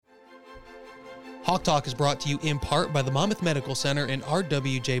Hawk Talk is brought to you in part by the Monmouth Medical Center and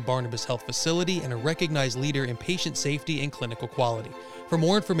RWJ Barnabas Health Facility, and a recognized leader in patient safety and clinical quality. For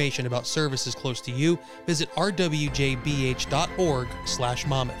more information about services close to you, visit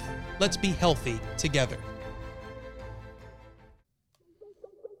rwjbh.org/Monmouth. Let's be healthy together.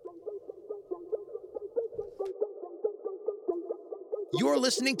 You're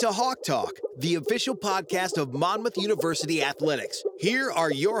listening to Hawk Talk, the official podcast of Monmouth University Athletics. Here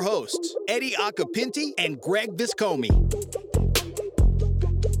are your hosts, Eddy Occhipinti and Greg Viscomi.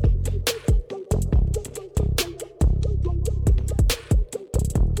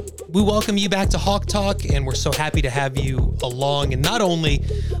 We welcome you back to Hawk Talk, and we're so happy to have you along, and not only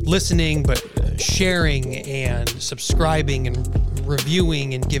listening, but sharing and subscribing and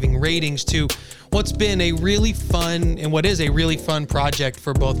reviewing and giving ratings to what's been a really fun, and what is a really fun project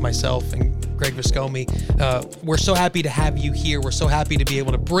for both myself and Greg Viscomi. We're so happy to have you here. We're so happy to be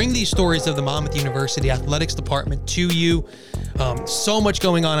able to bring these stories of the Monmouth University Athletics Department to you. So much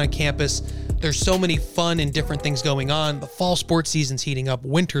going on campus. There's so many fun and different things going on. The fall sports season's heating up.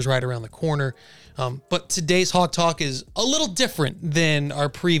 Winter's right around the corner. But today's Hawk Talk is a little different than our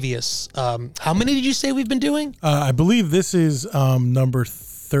previous. How many did you say we've been doing? I believe this is number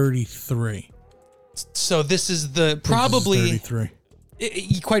 33. So this is probably 33.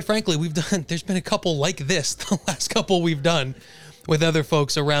 Quite frankly, there's been a couple like this, the last couple we've done with other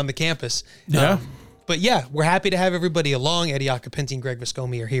folks around the campus. Yeah. But yeah, we're happy to have everybody along. Eddy Occhipinti and Greg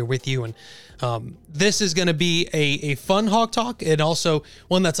Viscomi are here with you. And this is going to be a fun Hawk Talk, and also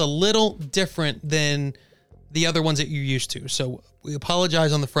one that's a little different than the other ones that you're used to. So we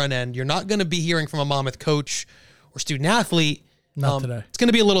apologize on the front end. You're not going to be hearing from a Monmouth coach or student athlete. Not today. It's going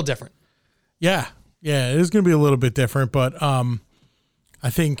to be a little different. Yeah, it is going to be a little bit different, but I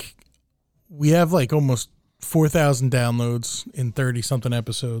think we have like almost 4,000 downloads in 30-something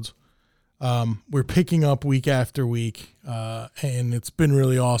episodes. We're picking up week after week, and it's been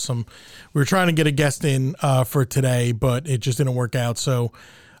really awesome. We were trying to get a guest in for today, but it just didn't work out, so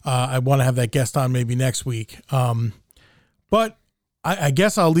I want to have that guest on maybe next week. But I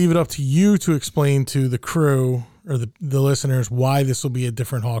guess I'll leave it up to you to explain to the crew or the listeners why this will be a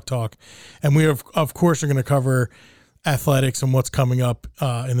different Hawk Talk. And we, of course, are going to cover athletics and what's coming up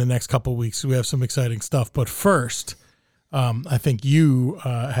in the next couple of weeks. We have some exciting stuff. But first, I think you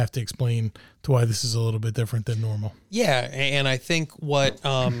have to explain to why this is a little bit different than normal. Yeah, and I think what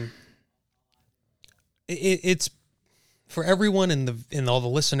it's for everyone and all the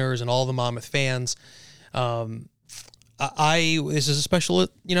listeners and all the Monmouth fans. This is a special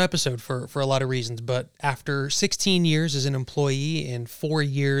episode for a lot of reasons, but after 16 years as an employee and 4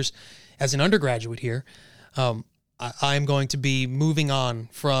 years as an undergraduate here, I'm going to be moving on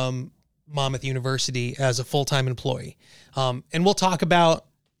from Monmouth University as a full-time employee. And we'll talk about,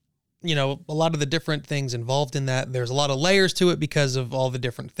 a lot of the different things involved in that. There's a lot of layers to it because of all the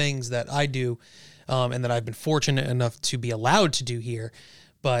different things that I do, and that I've been fortunate enough to be allowed to do here.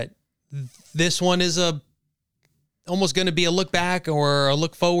 But this one is almost going to be a look back or a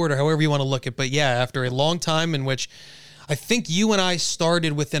look forward, or however you want to look at it. But yeah, after a long time in which I think you and I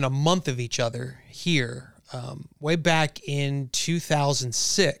started within a month of each other here, way back in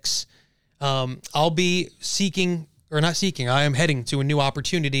 2006, I'll be I am heading to a new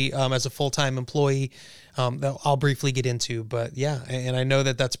opportunity as a full-time employee that I'll briefly get into. But yeah, and I know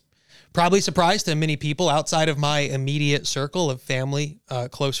that that's probably a surprise to many people outside of my immediate circle of family,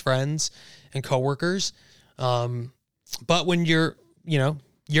 close friends, and coworkers. But when you're a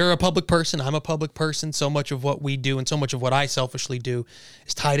public person, I'm a public person, so much of what we do and so much of what I selfishly do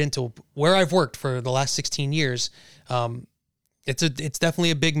is tied into where I've worked for the last 16 years. It's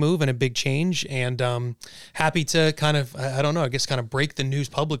definitely a big move and a big change, and happy to kind of break the news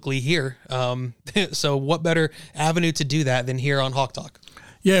publicly here. So what better avenue to do that than here on Hawk Talk?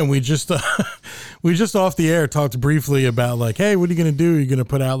 Yeah, and we just off the air talked briefly about like, hey, what are you going to do? You're going to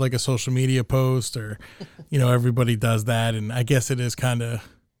put out like a social media post, or everybody does that, and I guess it is kind of,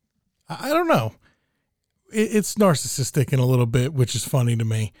 I don't know, it's narcissistic in a little bit, which is funny to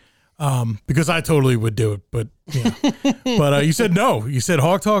me, because I totally would do it, but but you said no. You said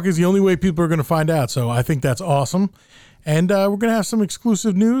Hawk Talk is the only way people are going to find out, so I think that's awesome. And we're going to have some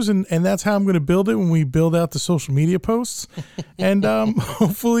exclusive news, and that's how I'm going to build it when we build out the social media posts. And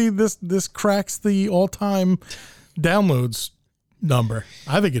hopefully this cracks the all-time downloads number.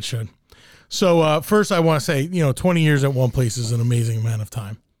 I think it should. So first I want to say, 20 years at one place is an amazing amount of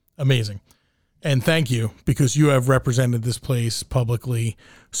time. Amazing. And thank you, because you have represented this place publicly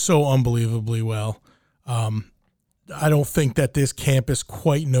so unbelievably well. I don't think that this campus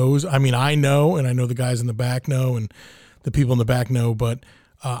quite knows. I mean, I know, and I know the guys in the back know, and the people in the back know, but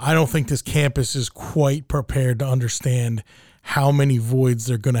I don't think this campus is quite prepared to understand how many voids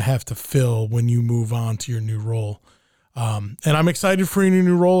they're going to have to fill when you move on to your new role. And I'm excited for your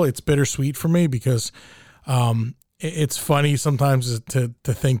new role. It's bittersweet for me because it's funny sometimes to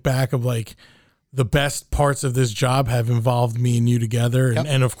think back of like the best parts of this job have involved me and you together,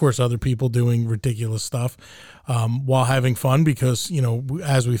 and of course other people doing ridiculous stuff while having fun, because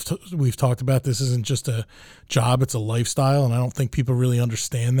as we've talked about, this isn't just a job, it's a lifestyle, and I don't think people really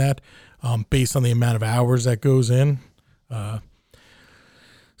understand that based on the amount of hours that goes in. But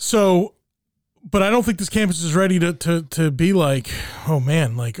I don't think this campus is ready to be like, oh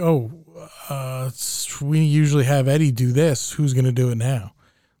man, like, we usually have Eddy do this, who's going to do it now?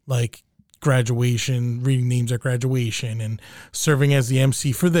 Like graduation, reading names at graduation, and serving as the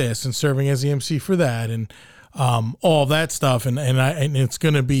MC for this and serving as the MC for that, and all that stuff. And it's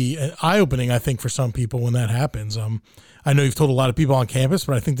going to be eye-opening, I think, for some people when that happens. I know you've told a lot of people on campus,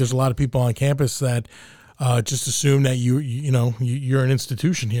 but I think there's a lot of people on campus that just assume that you're an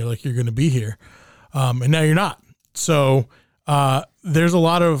institution here, like you're going to be here, and now you're not. So there's a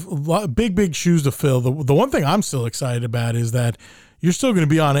lot of big shoes to fill. The one thing I'm still excited about is that you're still going to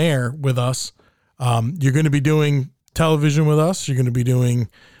be on air with us. You're going to be doing television with us. You're going to be doing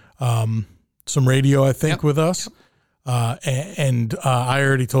some radio, I think, with us. And I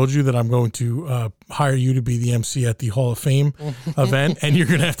already told you that I'm going to hire you to be the MC at the Hall of Fame event, and you're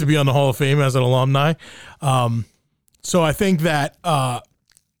going to have to be on the Hall of Fame as an alumni. So I think that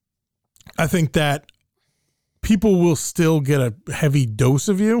people will still get a heavy dose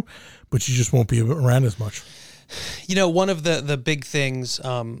of you, but you just won't be around as much. One of the big things,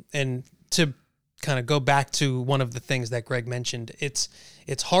 and to kind of go back to one of the things that Greg mentioned, it's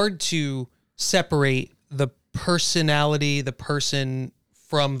hard to separate the personality, the person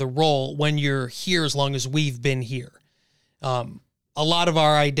from the role when you're here as long as we've been here. A lot of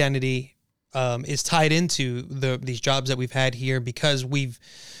our identity is tied into these jobs that we've had here because and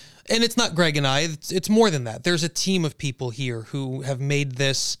it's not Greg and I, it's more than that. There's a team of people here who have made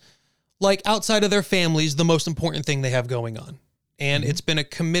this, like outside of their families, the most important thing they have going on. And it's been a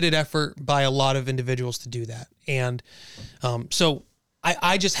committed effort by a lot of individuals to do that. And so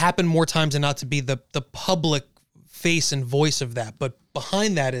I just happen more times than not to be the public face and voice of that. But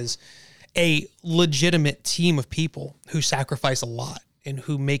behind that is a legitimate team of people who sacrifice a lot and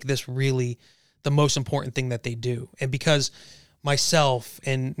who make this really the most important thing that they do. And because myself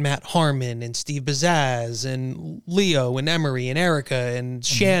and Matt Harmon and Steve Bazaz and Leo and Emery and Erica and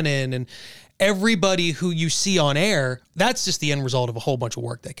Shannon and everybody who you see on air, that's just the end result of a whole bunch of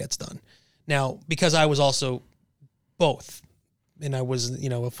work that gets done. Now, because I was also both, and I was,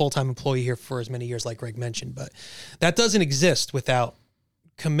 a full-time employee here for as many years like Greg mentioned, but that doesn't exist without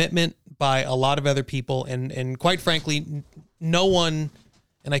commitment by a lot of other people. And quite frankly, no one,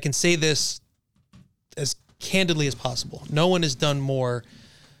 and I can say this as candidly as possible, no one has done more.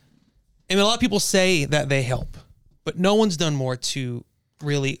 I mean, a lot of people say that they help, but no one's done more to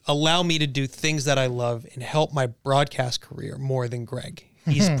really allow me to do things that I love and help my broadcast career more than Greg.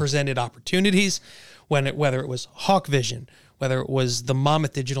 He's presented opportunities, whether it was Hawk Vision, whether it was the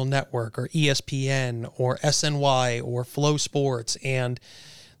Monmouth Digital Network or ESPN or SNY or Flow Sports. And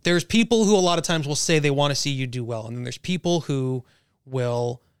there's people who a lot of times will say they want to see you do well. And then there's people who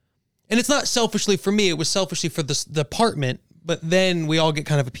will, and it's not selfishly for me, it was selfishly for the department, but then we all get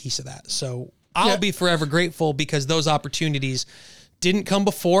kind of a piece of that. So I'll be forever grateful because those opportunities didn't come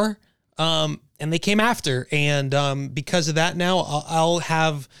before, and they came after. And because of that now,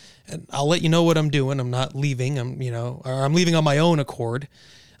 I'll let you know what I'm doing. I'm not leaving. I'm leaving on my own accord.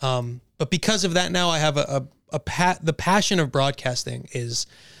 But because of that now, I have the passion of broadcasting is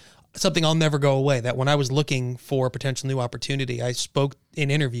something I'll never go away. That when I was looking for a potential new opportunity, I spoke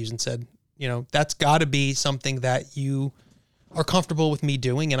in interviews and said, that's got to be something that you are comfortable with me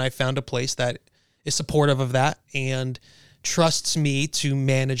doing. And I found a place that is supportive of that and trusts me to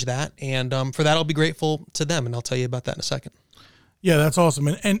manage that. And for that, I'll be grateful to them. And I'll tell you about that in a second. Yeah, that's awesome.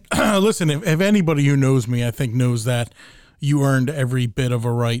 And listen, if anybody who knows me, I think knows that you earned every bit of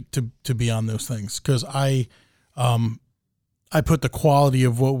a right to be on those things. Cause I put the quality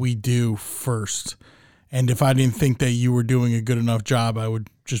of what we do first. And if I didn't think that you were doing a good enough job, I would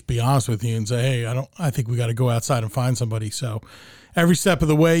just be honest with you and say, hey, I think we got to go outside and find somebody. So every step of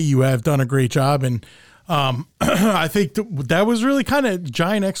the way, you have done a great job. And I think that was really kind of a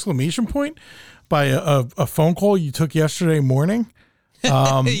giant exclamation point by a phone call you took yesterday morning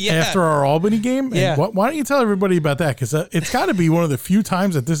after our Albany game. And why don't you tell everybody about that? Because it's got to be one of the few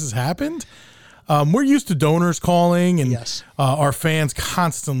times that this has happened. we're used to donors calling and Yes. Our fans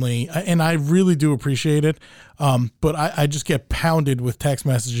constantly, and I really do appreciate it. But I just get pounded with text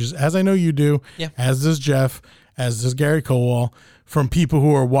messages, as I know you do, Yeah. as does Jeff, as does Gary Colwell, from people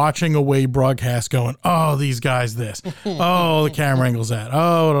who are watching away broadcast going, oh, these guys this. Oh, the camera angle's that.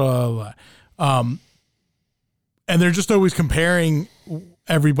 Oh, blah, blah, blah. And they're just always comparing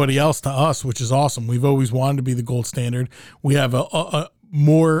everybody else to us, which is awesome. We've always wanted to be the gold standard. We have a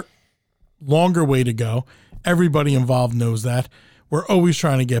more longer way to go. Everybody involved knows that. We're always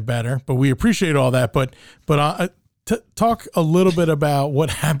trying to get better, but we appreciate all that. But talk a little bit about what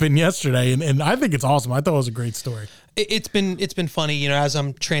happened yesterday, and I think it's awesome. I thought it was a great story. It's been funny, you know, as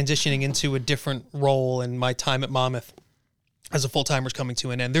I'm transitioning into a different role and my time at Monmouth as a full-timer's coming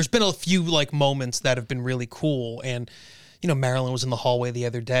to an end. There's been a few like moments that have been really cool, and you know, Marilyn was in the hallway the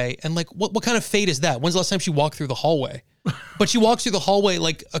other day, and like, what kind of fate is that? When's the last time she walked through the hallway? But she walks through the hallway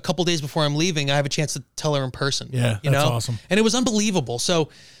like a couple days before I'm leaving. I have a chance to tell her in person. Yeah, you that's know? awesome. And it was unbelievable. So,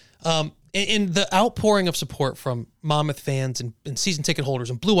 in the outpouring of support from Monmouth fans and season ticket holders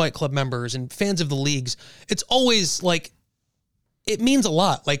and Blue White Club members and fans of the leagues, it's always like, it means a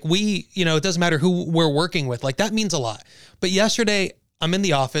lot. Like you know, it doesn't matter who we're working with. Like that means a lot. But yesterday I'm in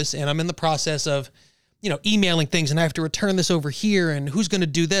the office and I'm in the process of, you know, emailing things and I have to return this over here and who's going to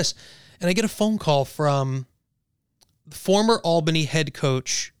do this. And I get a phone call from former Albany head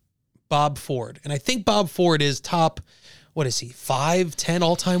coach, Bob Ford. And I think Bob Ford is top, what is he, 5, 10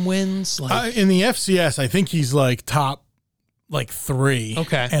 all-time wins? Like, In the FCS, I think he's like top 3.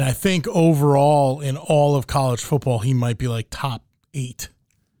 Okay. And I think overall in all of college football, he might be like top 8.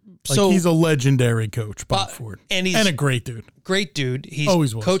 Like so he's a legendary coach, Bob Ford. And he's a great dude. Great dude. He's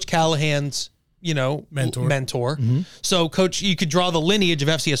always was. Coach Callahan's, you know, mentor. Mm-hmm. So coach, you could draw the lineage of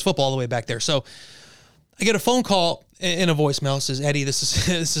FCS football all the way back there. So I get a phone call in a voicemail. It says, Eddie, this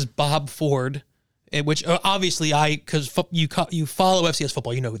is Bob Ford, which obviously because you follow FCS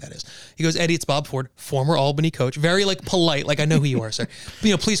football, you know who that is. He goes, Eddie, it's Bob Ford, former Albany coach. Very like polite, like I know who you are, sir. But,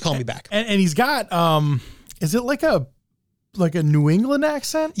 you know, please call me back. And he's got, is it like a New England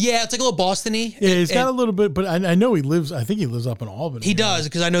accent? Yeah, it's like a little Boston-y. Yeah, he's got a little bit, but I know I think he lives up in Albany. He does,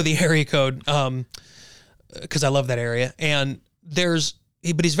 because I know the area code, because I love that area. And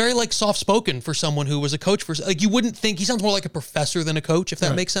but he's very like soft-spoken for someone who was a coach for, like you wouldn't think, he sounds more like a professor than a coach, if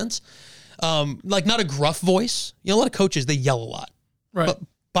that makes sense. Like not a gruff voice. You know, a lot of coaches, they yell a lot. Right. But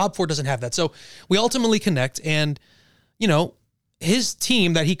Bob Ford doesn't have that. So we ultimately connect, and, you know, his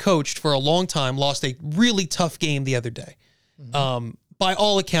team that he coached for a long time lost a really tough game the other day. Mm-hmm. By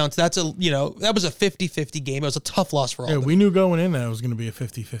all accounts, that was a 50-50 game. It was a tough loss for all. Yeah, we knew going in that it was going to be a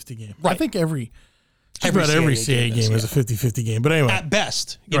 50-50 game. Right. I think every CAA game is a 50-50 game. But anyway. At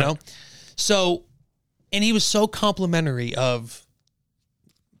best, you know. So, and he was so complimentary of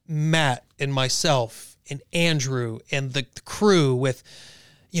Matt and myself and Andrew and the crew with,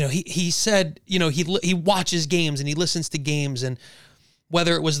 you know, he said, you know, he watches games and he listens to games, and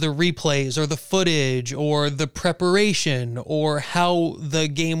whether it was the replays or the footage or the preparation or how the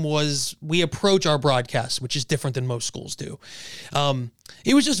game was, we approach our broadcast, which is different than most schools do.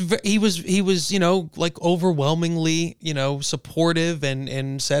 It was just, he was, you know, like overwhelmingly, you know, supportive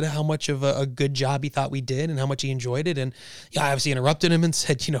and said how much of a good job he thought we did and how much he enjoyed it. And yeah, I obviously interrupted him and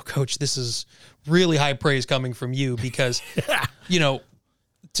said, you know, Coach, this is really high praise coming from you because, you know,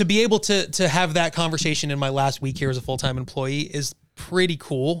 to be able to have that conversation in my last week here as a full-time employee is pretty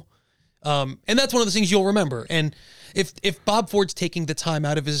cool. And that's one of the things you'll remember. And if Bob Ford's taking the time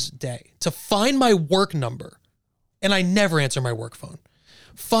out of his day to find my work number, and I never answer my work phone,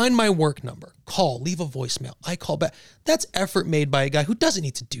 find my work number, call, leave a voicemail, I call back. That's effort made by a guy who doesn't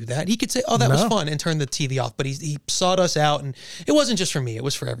need to do that. He could say, oh, that was fun, and turn the TV off. But he sought us out, and it wasn't just for me. It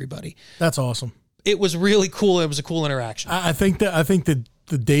was for everybody. That's awesome. It was really cool. It was a cool interaction. I think that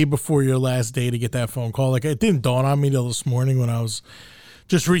the day before your last day to get that phone call, like it didn't dawn on me till this morning when I was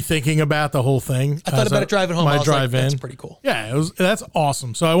just rethinking about the whole thing. I thought about it driving home. My I was drive like, in. that's pretty cool. Yeah, that's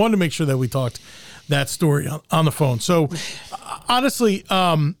awesome. So I wanted to make sure that we talked that story on the phone. So honestly,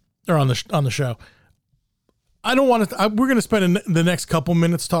 or on the show, I don't want to. We're going to spend the next couple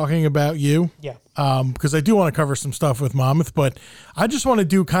minutes talking about you. Yeah. Because I do want to cover some stuff with Monmouth, but I just want to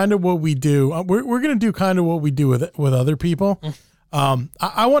do kind of what we do. We're going to do kind of what we do with other people.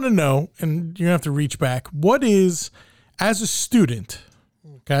 I want to know, and you're going to have to reach back. What is, as a student,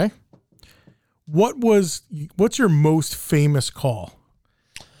 okay, what's your most famous call?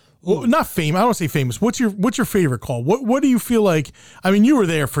 Well, not famous. I don't want to say famous. What's your favorite call? What do you feel like? I mean, you were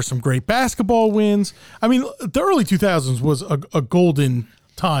there for some great basketball wins. I mean, the early 2000s was a golden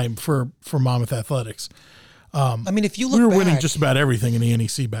time for Monmouth athletics. I mean, if you look we were back, winning just about everything in the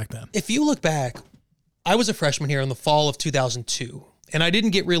NEC back then. If you look back, I was a freshman here in the fall of 2002, and I didn't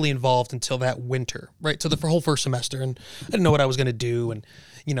get really involved until that winter, right? So the whole first semester, and I didn't know what I was going to do. And,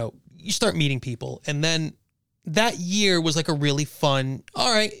 you know, you start meeting people. And then that year was like a really fun,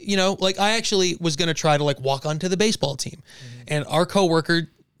 all right, you know, like I actually was going to try to like walk onto the baseball team. And our coworker,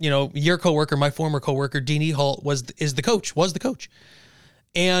 you know, your coworker, my former coworker, Dean Ehalt was the coach.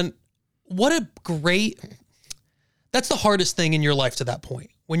 And what a great, that's the hardest thing in your life to that point.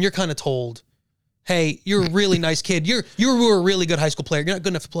 When you're kind of told, hey, you're a really nice kid. You were a really good high school player. You're not good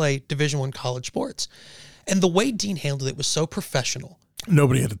enough to play Division I college sports. And the way Dean handled it was so professional.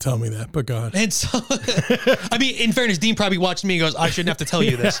 Nobody had to tell me that, but God. And so, I mean, in fairness, Dean probably watched me and goes, I shouldn't have to tell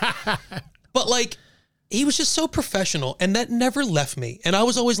you this. But like, he was just so professional, and that never left me. And I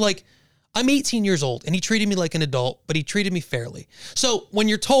was always like, I'm 18 years old, and he treated me like an adult, but he treated me fairly. So when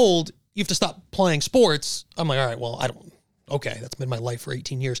you're told you have to stop playing sports, I'm like, all right, well, okay, that's been my life for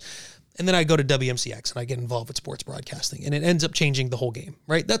 18 years. And then I go to WMCX and I get involved with sports broadcasting, and it ends up changing the whole game,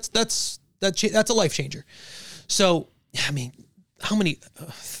 right? That's a life changer. So, I mean, how many,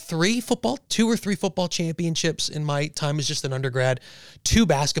 2 or 3 football championships in my time as just an undergrad, 2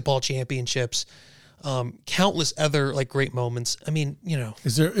 basketball championships, countless other like great moments. I mean, you know.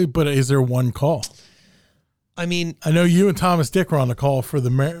 Is there one call? I mean, I know you and Thomas Dick were on the call for the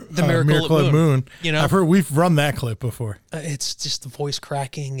Miracle at Moon. You know, I've heard we've run that clip before. It's just the voice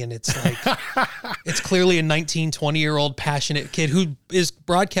cracking, and it's like, it's clearly a 19, 20-year-old passionate kid who is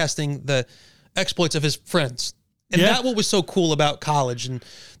broadcasting the exploits of his friends. And that what was so cool about college. And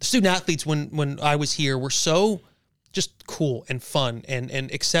the student athletes when I was here were so just cool and fun and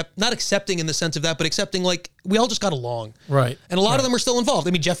not accepting in the sense of that, but accepting like we all just got along. Right. And a lot of them are still involved.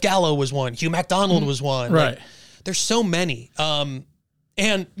 I mean, Jeff Gallo was one. Hugh MacDonald was one. Right. Like, there's so many. And,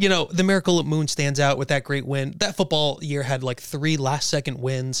 you know, the Miracle at Moon stands out with that great win. That football year had like 3 last-second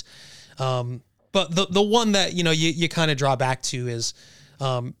wins. But the one that, you know, you kind of draw back to is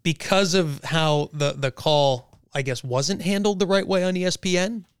because of how the call, I guess, wasn't handled the right way on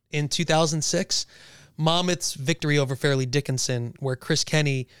ESPN in 2006, Monmouth's victory over Fairleigh Dickinson, where Chris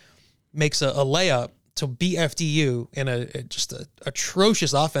Kenny makes a layup to beat FDU in a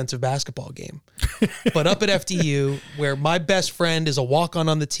atrocious offensive basketball game. But up at FDU, where my best friend is a walk-on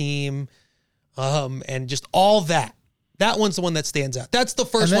on the team, and just all that. That one's the one that stands out. That's the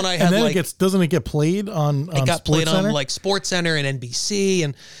first one I had. And then doesn't it get played on it got played Center? On like Sports Center and NBC.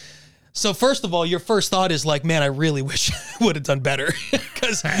 And so first of all, your first thought is like, man, I really wish I would have done better,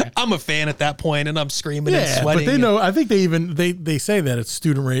 because I'm a fan at that point and I'm screaming and sweating. But they know, I think they say that it's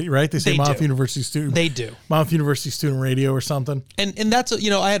student radio, right? They say Monmouth University student. They do. Monmouth University student radio or something. And that's,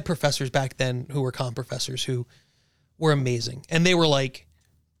 you know, I had professors back then who were comm professors who were amazing. And they were like,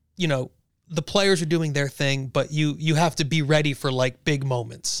 you know, the players are doing their thing, but you have to be ready for like big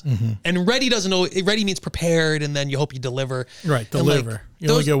moments. Mm-hmm. And ready means prepared, and then you hope you deliver. Right, deliver. Like,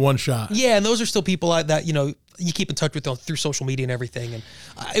 you only get one shot. Yeah, and those are still people that, you know, you keep in touch with them through social media and everything. And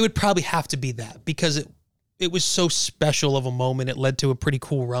it would probably have to be that, because it was so special of a moment. It led to a pretty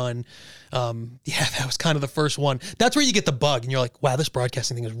cool run. That was kind of the first one. That's where you get the bug, and you're like, wow, this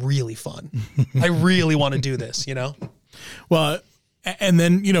broadcasting thing is really fun. I really want to do this, you know? Well, and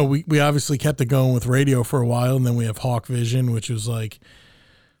then, you know, we obviously kept it going with radio for a while, and then we have Hawk Vision, which was like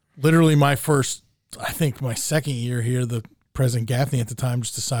literally my second year here. The President Gaffney at the time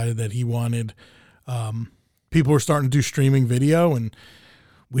just decided that he wanted, people were starting to do streaming video, and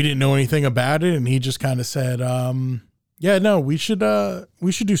we didn't know anything about it. And he just kind of said, we should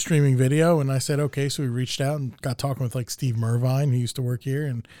do streaming video. And I said, okay. So we reached out and got talking with like Steve Mervine, who used to work here.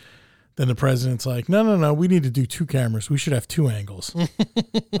 And then the president's like, no, we need to do 2 cameras. We should have 2 angles.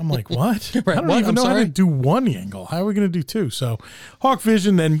 I'm like, what? Right, I don't even know how to do 1 angle. How are we going to do 2? So Hawk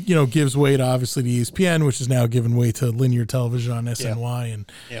Vision then, you know, gives way to obviously to ESPN, which is now giving way to linear television on SNY and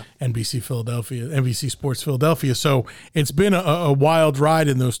NBC Sports Philadelphia. So it's been a wild ride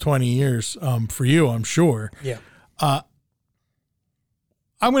in those 20 years for you, I'm sure. Yeah. I'm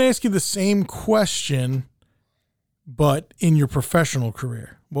going to ask you the same question, but in your professional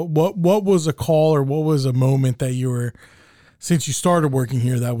career. What was a call, or what was a moment that you were, since you started working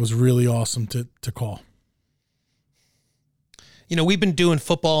here, that was really awesome to call? You know, we've been doing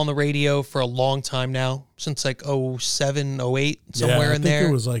football on the radio for a long time now, since like 07, 08, somewhere in there. I think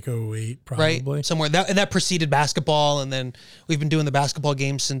it was like 08 probably. Right, somewhere. That preceded basketball, and then we've been doing the basketball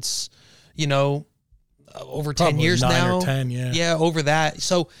game since, you know, over 10 years 9 now. Or 10, yeah. Yeah, over that.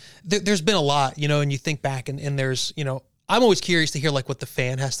 So there's been a lot, you know, and you think back and there's, you know, I'm always curious to hear like what the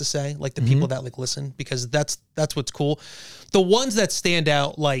fan has to say, like the people that like listen, because that's what's cool. The ones that stand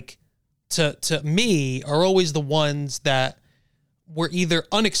out like to me are always the ones that were either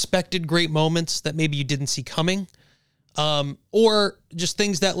unexpected great moments that maybe you didn't see coming, or just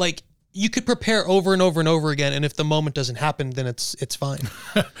things that like you could prepare over and over and over again, and if the moment doesn't happen, then it's fine.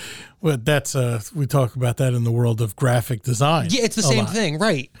 Well, that's we talk about that in the world of graphic design. Yeah, it's the same thing,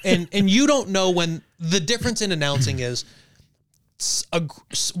 right? And you don't know when the difference in announcing is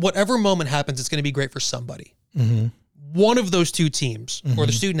whatever moment happens, it's going to be great for somebody. Mm-hmm. One of those two teams or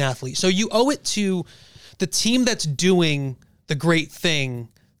the student athlete. So you owe it to the team that's doing the great thing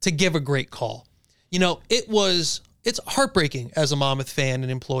to give a great call. You know, it's heartbreaking as a Monmouth fan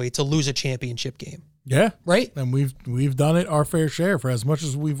and employee to lose a championship game. Yeah. Right? And we've done it our fair share. For as much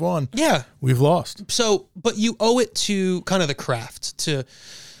as we've won. Yeah. We've lost. So, but you owe it to kind of the craft to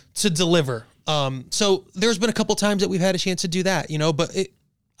deliver. So there's been a couple times that we've had a chance to do that, you know, but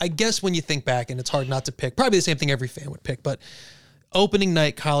I guess when you think back, and it's hard not to pick, probably the same thing every fan would pick, but opening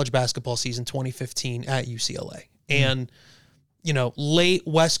night college basketball season 2015 at UCLA. And, you know, late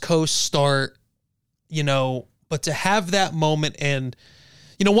West Coast start, you know, but to have that moment, and,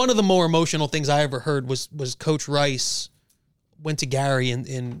 you know, one of the more emotional things I ever heard was Coach Rice went to Gary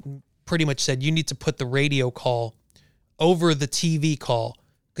and pretty much said, you need to put the radio call over the TV call,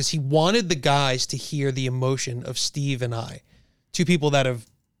 because he wanted the guys to hear the emotion of Steve and I, two people that have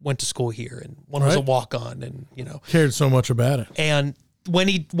went to school here, and one was a walk-on, and, you know, cared so much about it. And when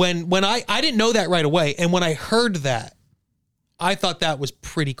I didn't know that right away, and when I heard that, I thought that was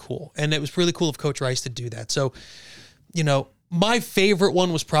pretty cool. And it was really cool of Coach Rice to do that. So, you know, my favorite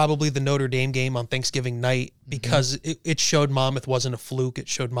one was probably the Notre Dame game on Thanksgiving night, because it showed Monmouth wasn't a fluke. It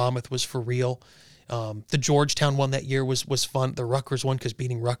showed Monmouth was for real. The Georgetown one that year was fun. The Rutgers one, because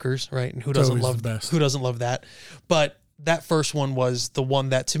beating Rutgers, right? And who doesn't love that? But that first one was the one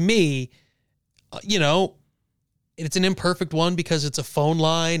that, to me, you know, it's an imperfect one because it's a phone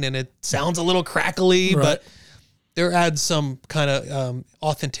line and it sounds a little crackly, but there adds some kind of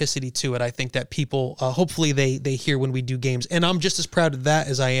authenticity to it. I think that people, hopefully they hear when we do games. And I'm just as proud of that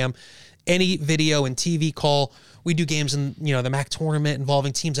as I am any video and TV call. We do games in, you know, the MAC tournament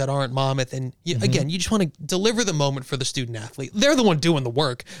involving teams that aren't Monmouth. And again, you just want to deliver the moment for the student athlete. They're the one doing the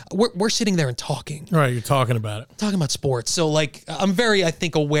work. We're sitting there and talking. Right. You're talking about it. Talking about sports. So like, I'm very, I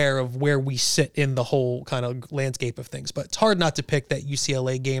think, aware of where we sit in the whole kind of landscape of things, but it's hard not to pick that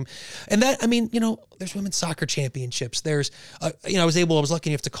UCLA game. And that, I mean, you know, there's women's soccer championships. There's, you know, I was lucky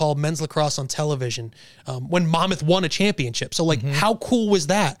enough to call men's lacrosse on television when Monmouth won a championship. So like, how cool was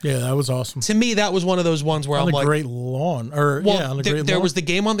that? Yeah, that was awesome. To me, that was one of those ones where I'm like, great lawn, there was the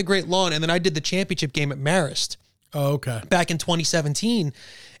game on the Great Lawn, and then I did the championship game at Marist. Oh, okay. Back in 2017,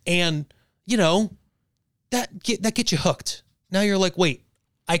 and you know that gets you hooked. Now you're like, wait,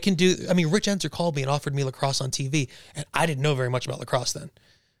 I can do. I mean, Rich Enzer called me and offered me lacrosse on TV, and I didn't know very much about lacrosse then.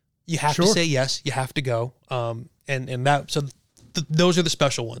 You have to say yes. You have to go. And that those are the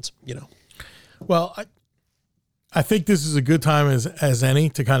special ones. You know. Well, I think this is a good time as any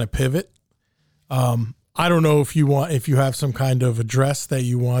to kind of pivot. I don't know if you have some kind of address that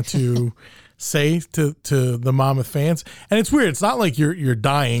you want to say to the Monmouth fans. And it's weird. It's not like you're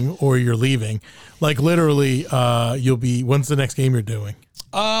dying or you're leaving. Like literally, you'll be. When's the next game you're doing?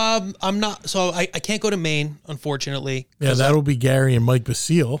 I'm not. So I can't go to Maine, unfortunately. Yeah, that'll be Gary and Mike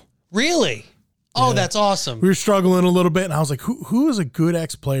Basile. Really? Oh, yeah. That's awesome. We were struggling a little bit, and I was like, who is a good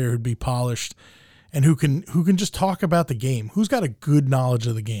ex-player who'd be polished and who can just talk about the game? Who's got a good knowledge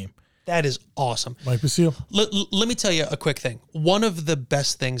of the game? That is awesome. Mike Basile. Let me tell you a quick thing. One of the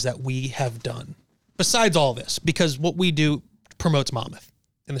best things that we have done, besides all this, because what we do promotes Monmouth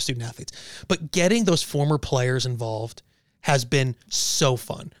and the student athletes, but getting those former players involved has been so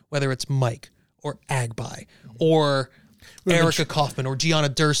fun, whether it's Mike or Agbai or Erica Kaufman or Gianna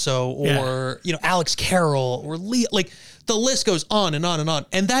Durso or you know, Alex Carroll or Lee. Like the list goes on and on and on.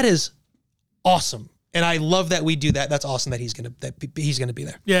 And that is awesome. And I love that we do that. That's awesome that he's gonna be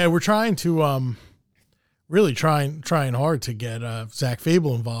there. Yeah, we're trying to really trying hard to get Zach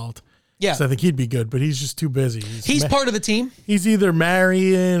Fable involved. Yeah, I think he'd be good, but he's just too busy. He's part of the team. He's either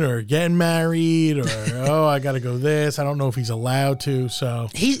marrying or getting married, or I got to go this. I don't know if he's allowed to. So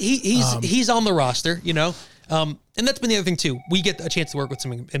he's on the roster, you know. And that's been the other thing too. We get a chance to work with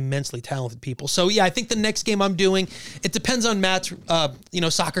some immensely talented people. So yeah, I think the next game I'm doing, it depends on Matt's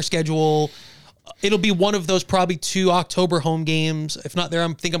soccer schedule. It'll be one of those probably 2 October home games. If not there,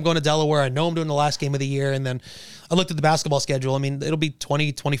 I think I'm going to Delaware. I know I'm doing the last game of the year. And then I looked at the basketball schedule. I mean, it'll be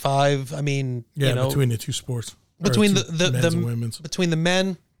 20, 25. I mean, between the two sports. Between the women's. Between the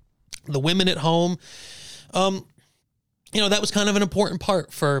men, the women at home. That was kind of an important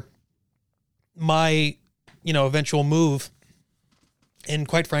part for my, eventual move And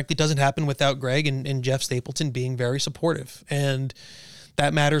quite frankly, it doesn't happen without Greg and Jeff Stapleton being very supportive. And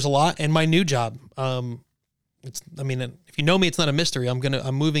that matters a lot. And my new job, if you know me, it's not a mystery.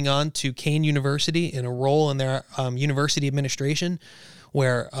 I'm moving on to Kane University in a role in their university administration,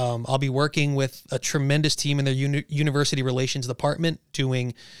 where I'll be working with a tremendous team in their university relations department,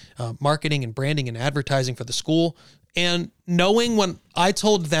 doing marketing and branding and advertising for the school. And knowing when I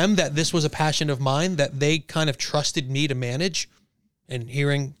told them that this was a passion of mine, that they kind of trusted me to manage, and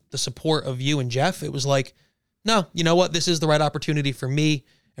hearing the support of you and Jeff, it was like, no, you know what? This is the right opportunity for me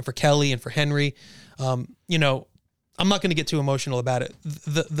and for Kelly and for Henry. I'm not going to get too emotional about it.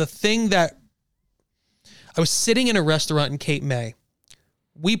 The thing that I was sitting in a restaurant in Cape May.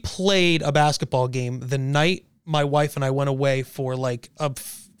 We played a basketball game the night my wife and I went away for like a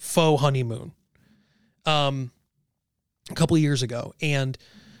faux honeymoon a couple of years ago. And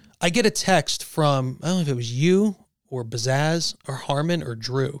I get a text from, I don't know if it was you or Bazaz or Harmon or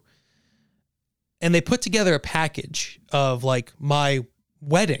Drew. And they put together a package of like my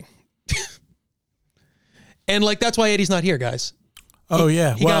wedding. And like, that's why Eddie's not here, guys. Oh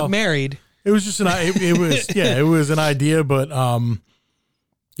yeah. He got married. It was just it was an idea, but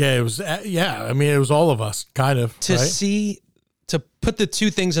it was it was all of us kind of to put the two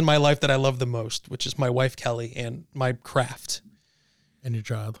things in my life that I love the most, which is my wife, Kelly, and my craft. And your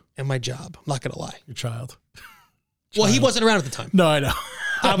child. And my job. I'm not going to lie. Your child. Well, he wasn't around at the time. No, I know.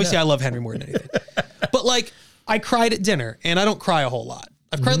 Obviously, I love Henry more than anything. But like, I cried at dinner, and I don't cry a whole lot.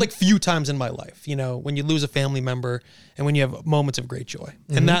 I've cried like few times in my life, when you lose a family member and when you have moments of great joy.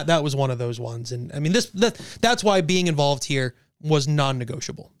 And that was one of those ones. And I mean, that's why being involved here was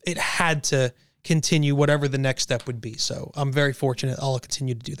non-negotiable. It had to continue whatever the next step would be. So I'm very fortunate I'll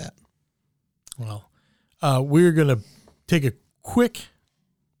continue to do that. Well, we're going to take a quick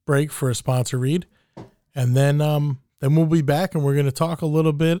break for a sponsor read, and then we'll be back, and we're going to talk a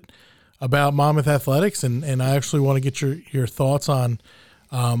little bit about Monmouth Athletics, and I actually want to get your thoughts on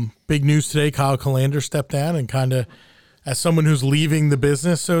big news today. Kyle Colander stepped down, and kind of as someone who's leaving the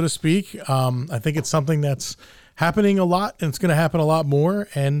business, so to speak, I think it's something that's happening a lot, and it's going to happen a lot more,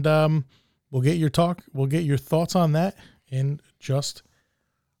 and we'll get your thoughts on that in just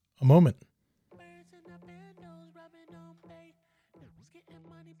a moment.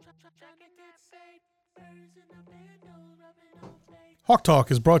 Hawk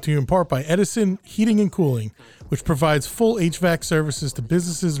Talk is brought to you in part by Edison Heating and Cooling, which provides full HVAC services to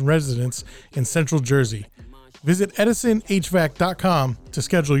businesses and residents in Central Jersey. Visit edisonhvac.com to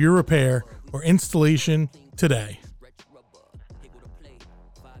schedule your repair or installation today.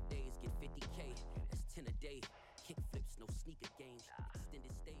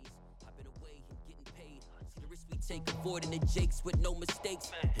 Avoiding the jakes with no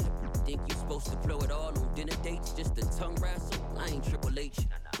mistakes. Think you supposed to blow it all on dinner dates? Just a tongue wrestle? I ain't Triple H.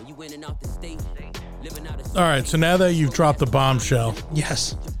 When you in and out the state, living out of. All right, so now that you've dropped the bombshell,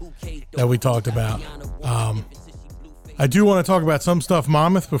 yes, that we talked about, I do want to talk about some stuff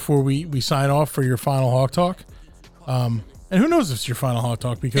Monmouth before we sign off for your final Hawk Talk. And who knows if it's your final Hawk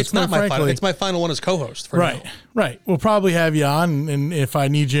Talk, because it's not my final. It's my final one as co-host. For right, now. Right. We'll probably have you on, and if I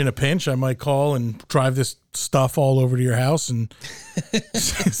need you in a pinch, I might call and drive this stuff all over to your house and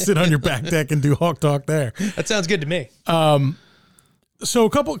sit on your back deck and do Hawk Talk there. That sounds good to me. So a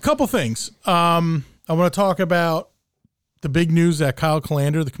couple things. I want to talk about the big news that Kyle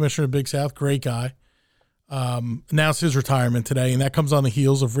Colander, the commissioner of Big South, great guy, announced his retirement today, and that comes on the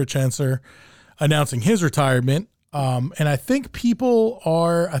heels of Rich Henser announcing his retirement. And I think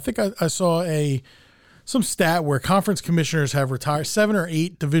I saw some stat where conference commissioners have retired. 7 or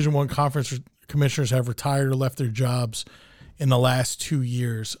 8 Division I conference commissioners have retired or left their jobs in the last 2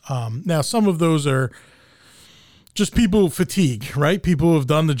 years. Now, some of those are just people fatigue, right? People who have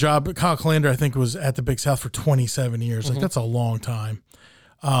done the job. Kyle Colander, I think, was at the Big South for 27 years. Like, that's a long time.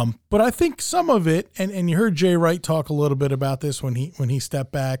 But I think some of it, and you heard Jay Wright talk a little bit about this when he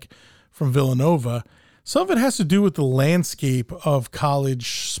stepped back from Villanova. Some of it has to do with the landscape of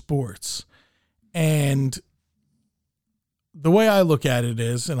college sports. And the way I look at it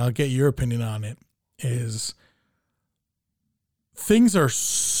is, and I'll get your opinion on it, is things are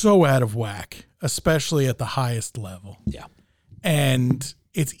so out of whack, especially at the highest level. Yeah. And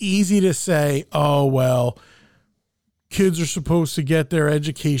it's easy to say, oh, well, kids are supposed to get their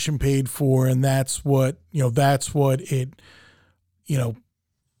education paid for, and that's what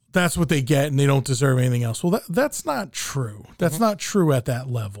they get, and they don't deserve anything else. Well, that's not true. That's not true at that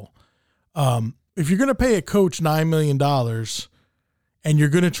level. If you're going to pay a coach $9 million and you're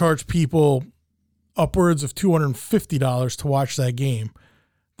going to charge people upwards of $250 to watch that game,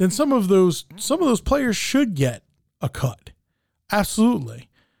 then some of those players should get a cut. Absolutely.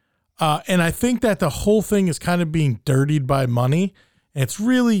 And I think that the whole thing is kind of being dirtied by money. And it's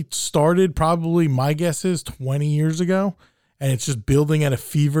really started probably, my guess is 20 years ago. And it's just building at a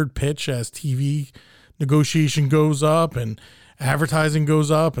fevered pitch as TV negotiation goes up and advertising goes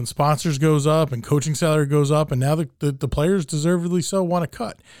up and sponsors goes up and coaching salary goes up. And now the players deservedly so want to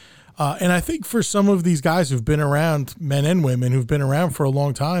cut. And I think for some of these guys who've been around, men and women who've been around for a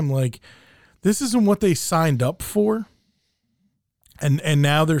long time, like, this isn't what they signed up for. And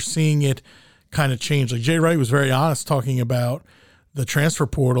now they're seeing it kind of change. Like Jay Wright was very honest talking about the transfer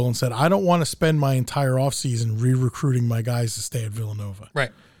portal and said, I don't want to spend my entire offseason re-recruiting my guys to stay at Villanova. Right.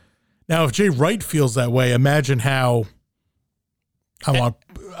 Now, if Jay Wright feels that way, imagine how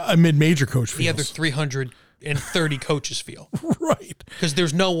a mid-major coach feels. The other 330 coaches feel. Right. Because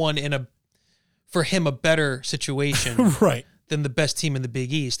there's no one for him, a better situation right. than the best team in the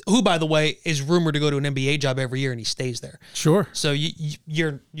Big East, who, by the way, is rumored to go to an NBA job every year, and he stays there. Sure. So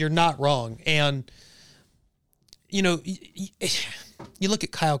you're not wrong. And, you know, you look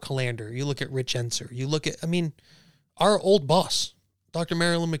at Kyle Calander, you look at Rich Enser, you look at, our old boss, Dr.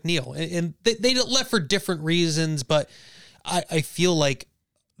 Marilyn McNeil, and they left for different reasons, but I feel like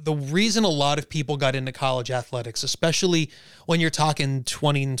the reason a lot of people got into college athletics, especially when you're talking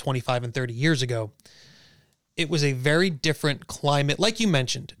 20 and 25 and 30 years ago, it was a very different climate, like you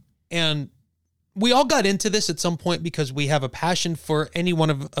mentioned. And we all got into this at some point because we have a passion for any one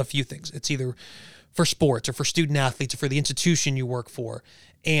of a few things. It's either for sports or for student athletes or for the institution you work for.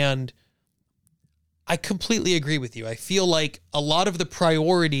 And I completely agree with you. I feel like a lot of the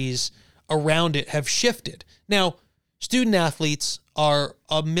priorities around it have shifted. Now, student athletes are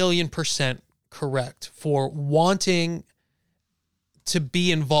 1,000,000% correct for wanting to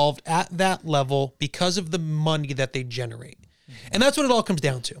be involved at that level because of the money that they generate. And that's what it all comes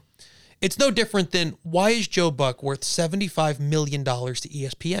down to. It's no different than, why is Joe Buck worth $75 million to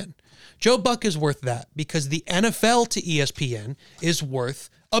ESPN? Joe Buck is worth that because the NFL to ESPN is worth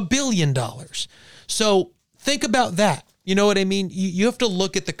 $1 billion. So think about that. You know what I mean? You have to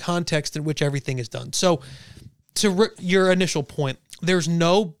look at the context in which everything is done. So to your initial point, there's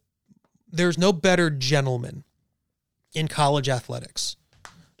no better gentleman in college athletics,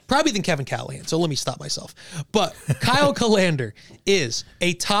 probably than Kevin Callahan. So let me stop myself. But Kyle Calander is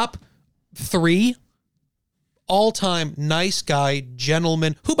a top 3 all-time nice guy,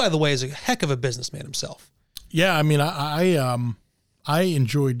 gentleman, who, by the way, is a heck of a businessman himself. Yeah, I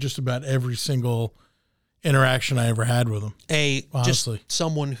enjoyed just about every single interaction I ever had with him. Honestly. Just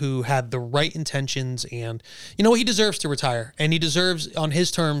someone who had the right intentions, and he deserves to retire, and he deserves on his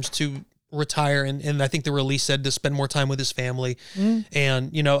terms to retire. And I think the release said to spend more time with his family.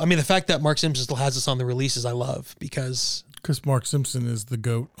 And, the fact that Mark Simpson still has us on the releases, I love, because Mark Simpson is the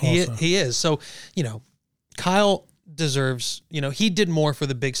GOAT. Also. He is. So, Kyle deserves, he did more for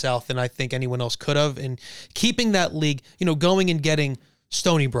the Big South than I think anyone else could have. And keeping that league, going and getting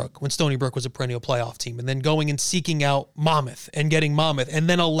Stony Brook when Stony Brook was a perennial playoff team, and then going and seeking out Monmouth and getting Monmouth, and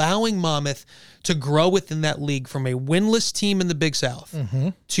then allowing Monmouth to grow within that league from a winless team in the Big South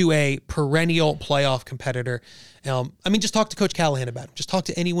to a perennial playoff competitor. Just talk to Coach Callahan about him. Just talk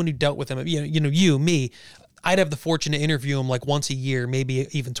to anyone who dealt with him. Me, I'd have the fortune to interview him like once a year, maybe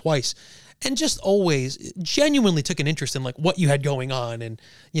even twice. And just always genuinely took an interest in like what you had going on. And,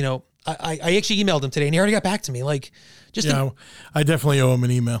 I actually emailed him today and he already got back to me. Like, I definitely owe him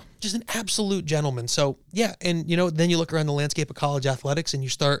an email. Just an absolute gentleman. So yeah. And, then you look around the landscape of college athletics and you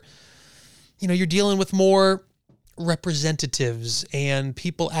start, you're dealing with more representatives and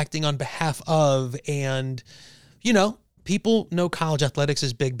people acting on behalf of, and, people know college athletics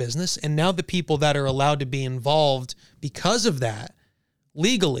is big business. And now the people that are allowed to be involved because of that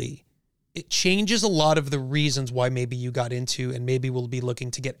legally, it changes a lot of the reasons why maybe you got into and maybe will be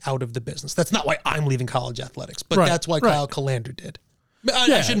looking to get out of the business. That's not why I'm leaving college athletics, but that's why Kyle Calander did.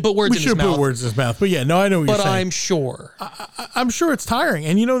 I shouldn't put words in his mouth. We shouldn't put words in his mouth, but yeah, no, I know what you're saying. But I'm sure. I'm sure it's tiring.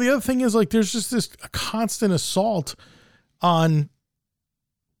 And the other thing is like, there's just this constant assault on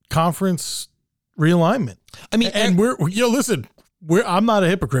conference realignment. And I'm not a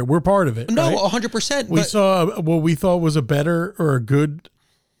hypocrite. We're part of it. No, 100%. We saw what we thought was a better or a good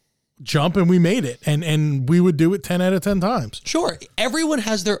jump and we made it, and we would do it 10 out of 10 times. Sure. Everyone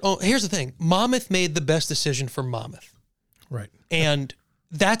has their own. Here's the thing. Monmouth made the best decision for Monmouth. Right. And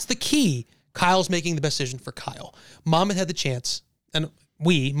that's the key. Kyle's making the best decision for Kyle. Monmouth had the chance, and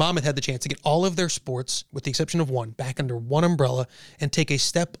Monmouth had the chance to get all of their sports, with the exception of one, back under one umbrella and take a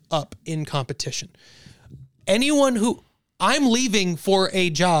step up in competition. Anyone who, I'm leaving for a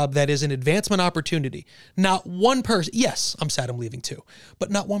job that is an advancement opportunity. Not one person, yes, I'm sad I'm leaving too,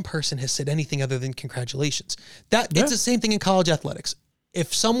 but not one person has said anything other than congratulations. It's the same thing in college athletics.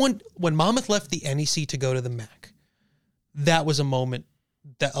 When Monmouth left the NEC to go to the MAC, that was a moment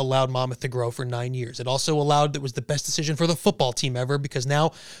that allowed Monmouth to grow for 9 years. It also it was the best decision for the football team ever, because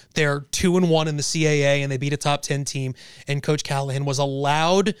now they're 2-1 in the CAA and they beat a top 10 team. And Coach Callahan was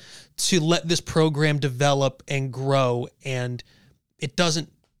allowed to let this program develop and grow. And it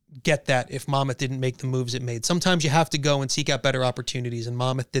doesn't get that if Monmouth didn't make the moves it made. Sometimes you have to go and seek out better opportunities, and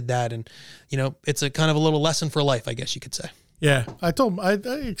Monmouth did that. And, it's a kind of a little lesson for life, I guess you could say. Yeah. I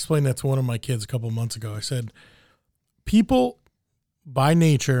explained that to one of my kids a couple of months ago. I said, people by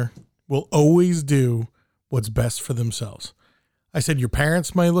nature will always do what's best for themselves. I said, your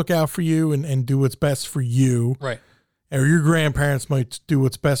parents might look out for you and do what's best for you. Right. Or your grandparents might do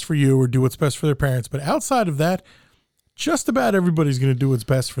what's best for you or do what's best for their parents. But outside of that, just about everybody's going to do what's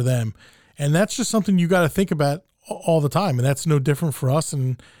best for them. And that's just something you got to think about all the time. And that's no different for us.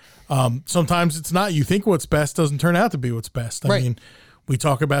 And sometimes it's not. You think what's best doesn't turn out to be what's best. I mean, we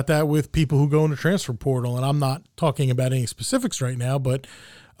talk about that with people who go into transfer portal, and I'm not talking about any specifics right now, but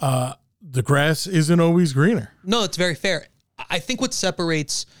the grass isn't always greener. No, it's very fair. I think what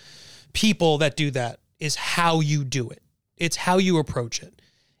separates people that do that is how you do it. It's how you approach it.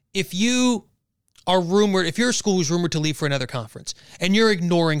 If your school is rumored to leave for another conference and you're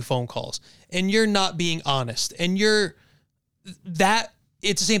ignoring phone calls and you're not being honest and it's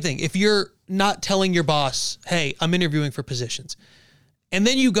the same thing. If you're not telling your boss, hey, I'm interviewing for positions, and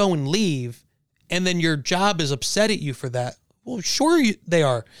then you go and leave, and then your job is upset at you for that. Well, sure they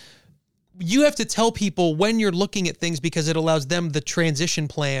are. You have to tell people when you're looking at things, because it allows them the transition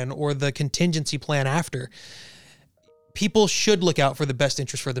plan or the contingency plan after. People should look out for the best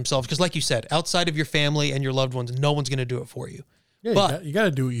interest for themselves, because like you said, outside of your family and your loved ones, no one's going to do it for you. Yeah, but you got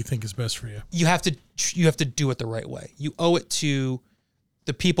to do what you think is best for you. You have to do it the right way. You owe it to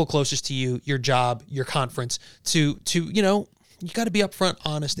the people closest to you, your job, your conference, to you got to be upfront,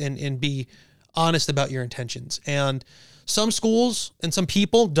 honest, and be honest about your intentions. And some schools and some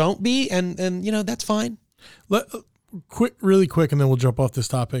people don't be, and that's fine. Really quick, and then we'll jump off this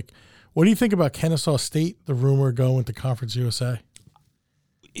topic. What do you think about Kennesaw State, the rumor going to Conference USA?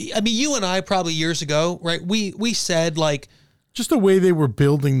 I mean, you and I probably years ago, right? We said, like, just the way they were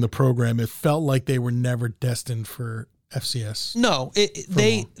building the program, it felt like they were never destined for FCS. No,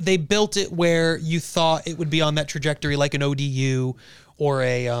 they built it where you thought it would be on that trajectory, like an ODU or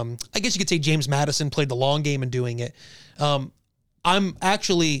I guess you could say James Madison played the long game in doing it. I'm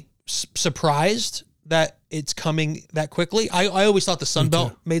actually surprised that it's coming that quickly. I always thought the Sun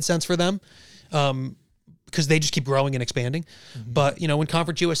Belt made sense for them, because they just keep growing and expanding. Mm-hmm. But when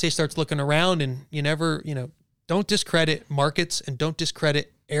Conference USA starts looking around, and you never, don't discredit markets and don't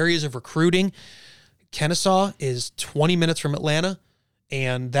discredit areas of recruiting. Kennesaw is 20 minutes from Atlanta,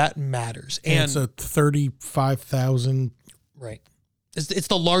 and that matters. And it's a 35,000. Right. It's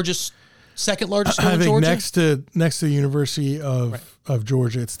the second largest school in in Georgia. next to the University of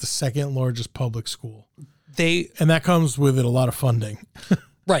Georgia, it's the second largest public school. And that comes with it a lot of funding.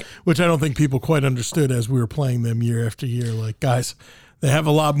 Right. Which I don't think people quite understood as we were playing them year after year. Like, guys, they have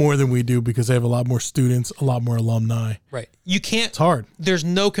a lot more than we do because they have a lot more students, a lot more alumni. Right. It's hard. There's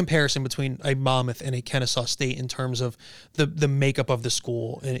no comparison between a Monmouth and a Kennesaw State in terms of the makeup of the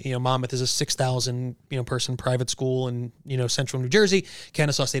school. And, Monmouth is a 6,000 person private school in central New Jersey.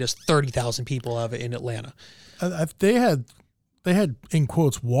 Kennesaw State has 30,000 people of it in Atlanta. They had in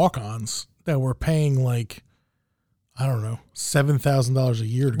quotes walk-ons that were paying like, I don't know, $7,000 a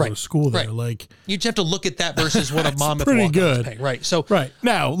year to go to school there. Right. Like, you just have to look at that versus what a Monmouth pretty walk-ons good. pay. Right. So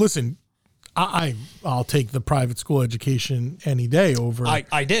now, listen, I'll take the private school education any day over.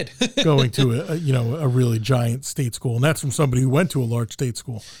 I did going to a really giant state school, and that's from somebody who went to a large state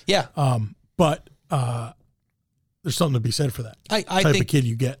school. Yeah. But there's something to be said for that. I type think, of kid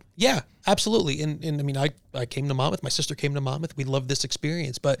you get. Yeah, absolutely. And I mean, I came to Monmouth. My sister came to Monmouth. We loved this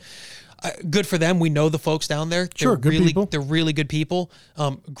experience, but good for them. We know the folks down there. Sure, good people. They're really good people.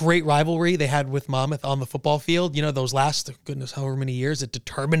 Great rivalry they had with Monmouth on the football field. Those last, goodness, however many years, it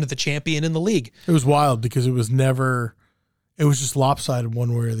determined the champion in the league. It was wild because it was just lopsided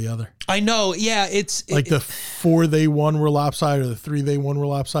one way or the other. I know. Yeah, it's like the 4 they won were lopsided, or the 3 they won were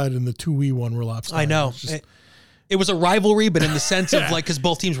lopsided, and the 2 we won were lopsided. I know. It was a rivalry, but in the sense of because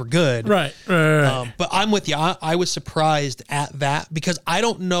both teams were good. Right. But I'm with you. I was surprised at that because I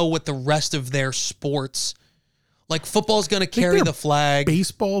don't know what the rest of their sports, like football's going to carry the flag.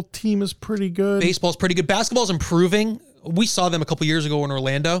 Baseball team is pretty good. Baseball's pretty good. Basketball's improving. We saw them a couple years ago in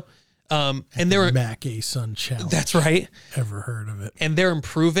Orlando. And they're Mac A Sun Challenge. That's right. Ever heard of it? And they're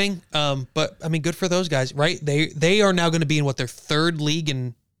improving. But I mean, good for those guys, right? They are now going to be in their third league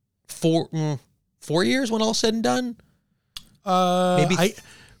in 4 years when all's said and done. Maybe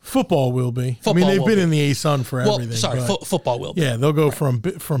football will be. Football they've will been be. in the A Sun for everything. Sorry, football will be. Yeah, they'll go from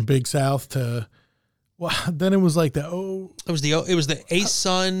Big South to. Well, then it was like It was the A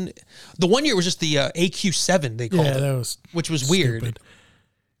Sun. The one year was just the AQ7 they called it, which was stupid. weird.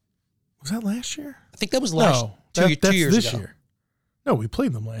 Was that last year? I think that was No, 2 that's years this ago. year. No, we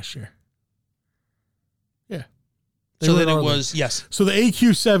played them last year. Yeah. So then it was, yes. So the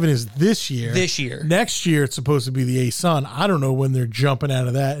AQ7 is this year. This year. Next year, it's supposed to be the A Sun. I don't know when they're jumping out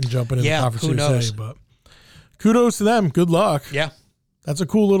of that and jumping into Conference who knows? USA, but kudos to them. Good luck. Yeah. That's a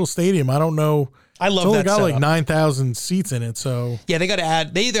cool little stadium. I don't know. I love it's only that got setup. like 9,000 seats in it, so. Yeah, they got to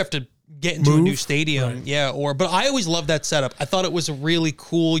add, they either have to get into a new stadium, right. but I always loved that setup. I thought it was a really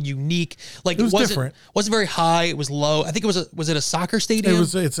cool, unique, like it was different. Wasn't very high, it was low. I think it was it a soccer stadium?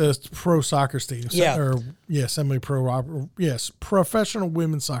 It's a pro soccer stadium. Semi-pro, professional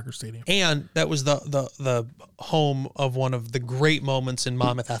women's soccer stadium. And that was the home of one of the great moments in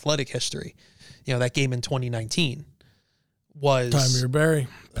Monmouth athletic history. That game in 2019 was Tymer Berry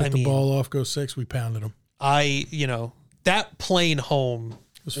picked the ball off, go 6, we pounded them. That plane home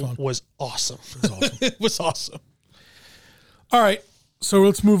was fun. Was awesome. It was awesome. It was awesome. All right, so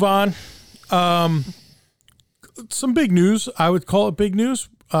let's move on. Some big news. I would call it big news.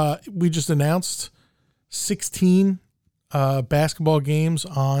 We just announced 16 basketball games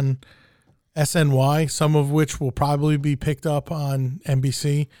on SNY, some of which will probably be picked up on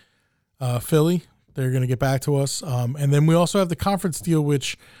NBC Philly. They're going to get back to us. And then we also have the conference deal,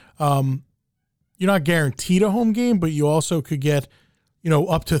 which you're not guaranteed a home game, but you also could get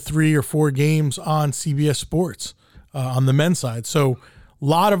up to 3 or 4 games on CBS Sports on the men's side. So a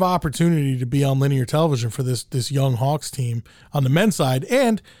lot of opportunity to be on linear television for this young Hawks team on the men's side.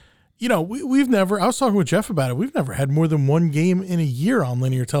 And, we've never, I was talking with Jeff about it, we've never had more than 1 game in a year on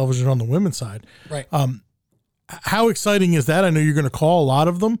linear television on the women's side. Right. How exciting is that? I know you're going to call a lot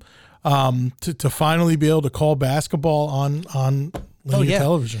of them to finally be able to call basketball on linear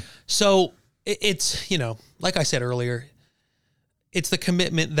television. So it's, like I said earlier, it's the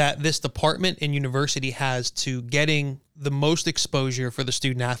commitment that this department and university has to getting the most exposure for the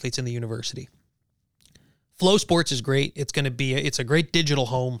student athletes in the university. Flow Sports is great. It's a great digital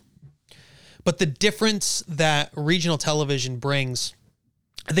home. But the difference that regional television brings,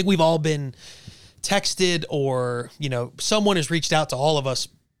 I think we've all been texted or, someone has reached out to all of us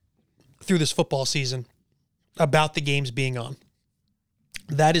through this football season about the games being on.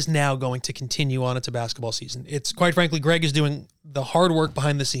 That is now going to continue on into basketball season. It's quite frankly, Greg is doing the hard work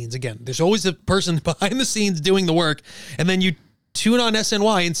behind the scenes. Again, there's always a person behind the scenes doing the work. And then you tune on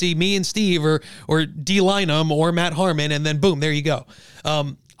SNY and see me and Steve or D. Lynham or Matt Harmon. And then boom, there you go.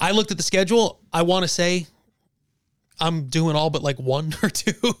 I looked at the schedule. I want to say I'm doing all but like 1 or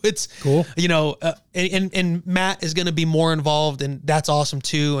 2. It's cool. And Matt is going to be more involved, and that's awesome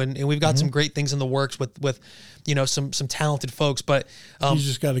too. And we've got some great things in the works with some talented folks, but he's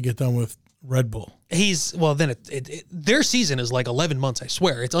just got to get done with Red Bull. Their season is like 11 months. I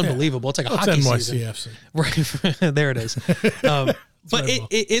swear, it's unbelievable. It's like a hockey NYCFC. season. Right there it is. But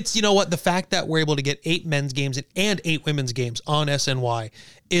it's the fact that we're able to get 8 men's games and 8 women's games on SNY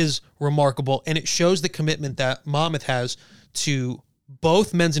is remarkable, and it shows the commitment that Monmouth has to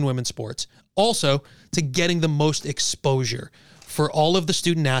both men's and women's sports, also to getting the most exposure for all of the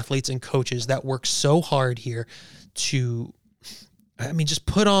student athletes and coaches that work so hard here to, just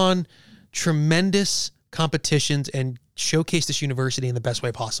put on tremendous competitions and showcase this university in the best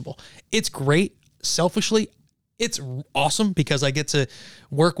way possible. It's great. Selfishly, it's awesome because I get to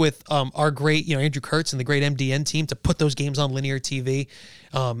work with our great, Andrew Kurtz and the great MDN team to put those games on linear TV,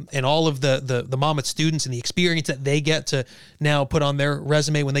 and all of the Monmouth students and the experience that they get to now put on their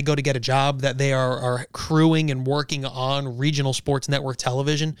resume when they go to get a job, that they are crewing and working on regional sports network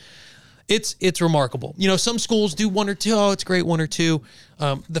television. It's remarkable. Some schools do 1 or 2. Oh, it's great, 1 or 2.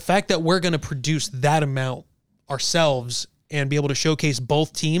 The fact that we're going to produce that amount ourselves and be able to showcase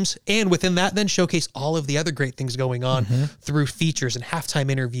both teams, and within that then showcase all of the other great things going on through features and halftime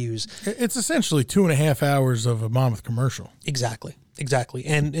interviews. It's essentially 2.5 hours of a Monmouth commercial. Exactly.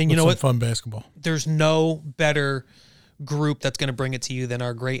 And you know what? Fun basketball. There's no better group that's going to bring it to you than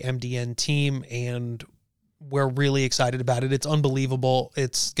our great MDN team, and we're really excited about it. It's unbelievable.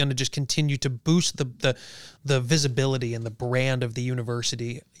 It's going to just continue to boost the visibility and the brand of the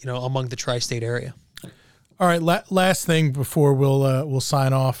university, among the tri-state area. All right, last thing before we'll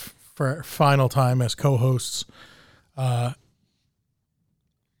sign off for final time as co-hosts.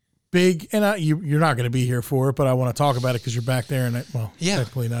 big, and you're not going to be here for it, but I want to talk about it because you're back there, and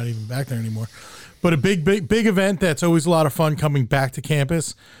technically not even back there anymore. But a big event that's always a lot of fun coming back to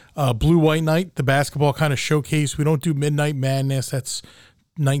campus. Blue White Night, the basketball kind of showcase. We don't do Midnight Madness. That's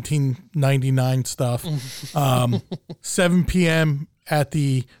 1999 stuff. 7 p.m. at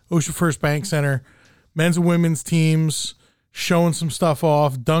the Ocean First Bank Center. Men's and women's teams showing some stuff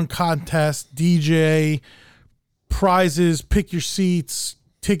off. Dunk contest, DJ, prizes, pick your seats,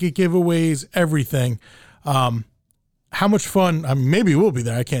 ticket giveaways, everything. How much fun? I mean, maybe we'll be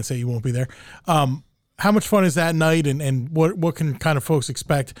there. I can't say you won't be there. How much fun is that night, and what can kind of folks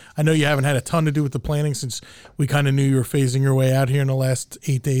expect? I know you haven't had a ton to do with the planning since we kind of knew you were phasing your way out here in the last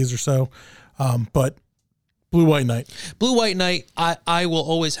 8 days or so. But Blue White Night. Blue White Night, I will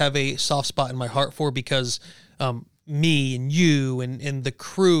always have a soft spot in my heart for, because me and you and the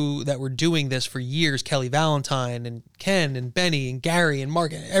crew that were doing this for years, Kelly Valentine and Ken and Benny and Gary and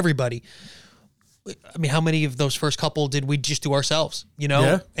Mark, everybody. I mean, how many of those first couple did we just do ourselves,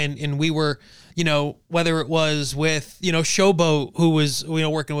 Yeah. And we were, whether it was with, Showboat, who was,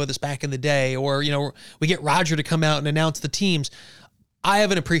 working with us back in the day, or, we get Roger to come out and announce the teams. I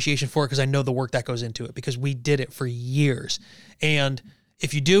have an appreciation for it because I know the work that goes into it, because we did it for years. And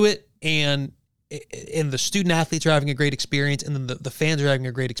if you do it and the student athletes are having a great experience, and then the fans are having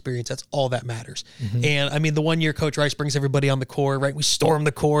a great experience, that's all that matters. Mm-hmm. And I mean, the one year Coach Rice brings everybody on the court, right? We storm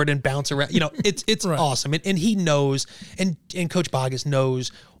the court and bounce around, it's right. Awesome. And he knows, and Coach Bogus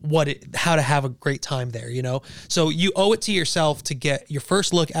knows how to have a great time there, So you owe it to yourself to get your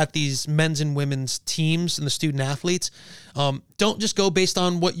first look at these men's and women's teams and the student athletes. Don't just go based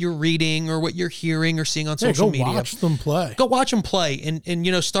on what you're reading or what you're hearing or seeing on social media. Go watch them play. Go watch them play,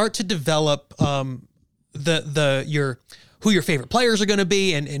 and start to develop who your favorite players are going to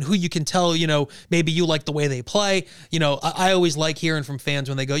be, and who you can tell, maybe you like the way they play. I always like hearing from fans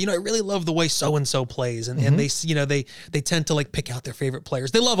when they go, I really love the way so-and-so plays. And, and they tend to like pick out their favorite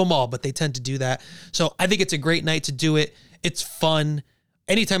players. They love them all, but they tend to do that. So I think it's a great night to do it. It's fun.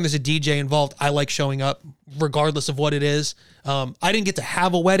 Anytime there's a DJ involved, I like showing up regardless of what it is. I didn't get to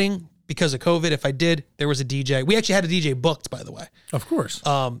have a wedding because of COVID. If I did, there was a DJ. We actually had a DJ booked, by the way. Of course.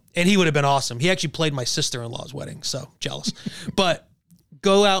 And he would have been awesome. He actually played my sister-in-law's wedding, so jealous. But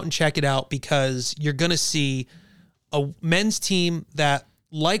go out and check it out, because you're going to see a men's team that,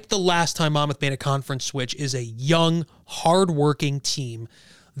 like the last time Monmouth made a conference switch, is a young, hardworking team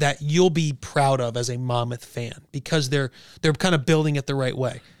that you'll be proud of as a Monmouth fan, because they're kind of building it the right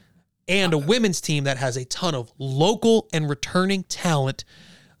way. And a women's team that has a ton of local and returning talent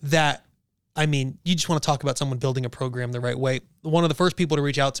that, I mean, you just want to talk about someone building a program the right way. One of the first people to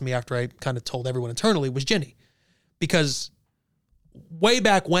reach out to me after I kind of told everyone internally was Ginny, because way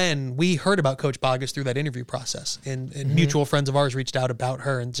back when we heard about Coach Bogus through that interview process, and mutual friends of ours reached out about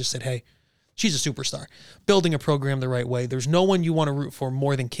her and just said, hey, she's a superstar, building a program the right way. There's no one you want to root for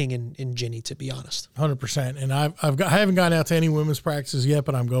more than King and Ginny, to be honest. 100%. And I haven't gone out to any women's practices yet,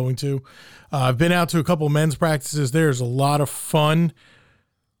 but I'm going to. I've been out to a couple of men's practices. There's a lot of fun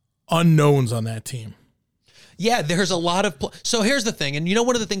unknowns on that team. Yeah, there's a lot of so here's the thing, and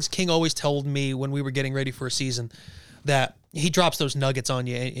one of the things King always told me when we were getting ready for a season, that he drops those nuggets on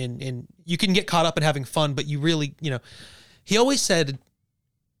you, and you can get caught up in having fun, but you really, he always said,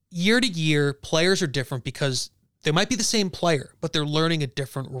 year to year, players are different because they might be the same player, but they're learning a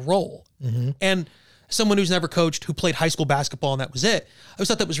different role. Mm-hmm. And someone who's never coached, who played high school basketball and that was it, I always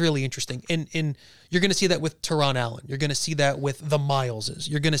thought that was really interesting. And you're going to see that with Teron Allen. You're going to see that with the Mileses.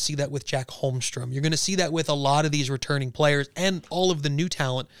 You're going to see that with Jack Holmstrom. You're going to see that with a lot of these returning players and all of the new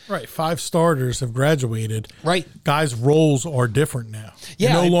talent. Right. 5 starters have graduated. Right. Guys' roles are different now. Yeah.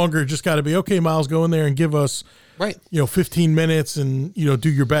 You no longer just got to be, okay, Miles, go in there and give us, 15 minutes and, do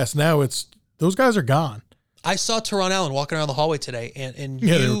your best. Now it's, those guys are gone. I saw Teron Allen walking around the hallway today, and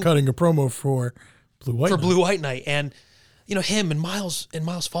they were cutting a promo for Blue White Night. And him and Miles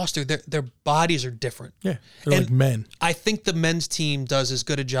Foster, their bodies are different. Yeah, they're like men. I think the men's team does as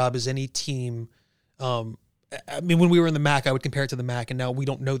good a job as any team. I mean, when we were in the MAC, I would compare it to the MAC, and now we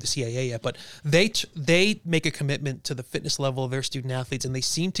don't know the CAA yet, but they make a commitment to the fitness level of their student athletes, and they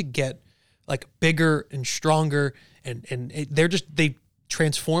seem to get like bigger and stronger, and they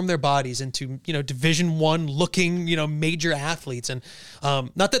transform their bodies into, Division I looking, major athletes. And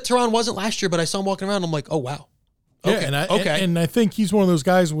not that Teron wasn't last year, but I saw him walking around. I'm like, oh, wow. Okay. Yeah, and I think he's one of those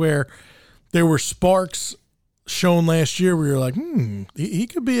guys where there were sparks shown last year where you're like, he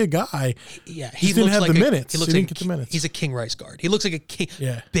could be a guy. Yeah. He didn't have the minutes. He didn't get the minutes. He's a King Rice guard. He looks like a king.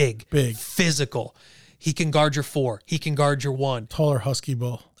 Yeah. Big, physical. He can guard your 4. He can guard your 1. Taller Husky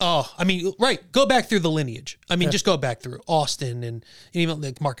Bull. Oh, I mean, right. Go back through the lineage. I mean, just go back through Austin and even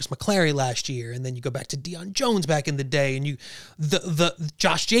like Marcus McClary last year. And then you go back to Deion Jones back in the day. And the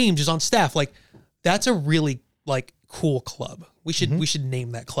Josh James is on staff. Like, that's a really like cool club. We should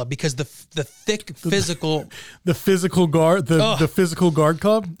name that club because the thick physical, the physical guard, the physical guard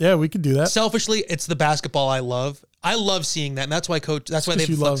club. Yeah, we could do that. Selfishly, it's the basketball I love. I love seeing that, and that's why they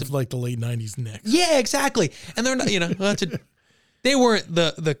love like the late '90s Knicks. Yeah, exactly. And they're not, they weren't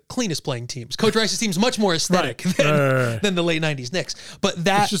the cleanest playing teams. Coach Rice's team's much more aesthetic than the late '90s Knicks. But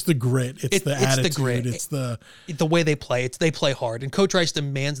it's just the grit. It's the attitude. The grit. It's the way they play. They play hard, and Coach Rice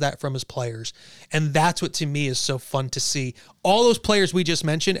demands that from his players, and that's what to me is so fun to see. All those players we just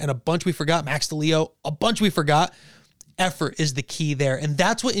mentioned, and a bunch we forgot. Max DeLeo, a bunch we forgot. Effort is the key there, and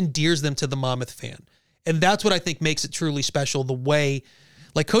that's what endears them to the Monmouth fan. And that's what I think makes it truly special, the way,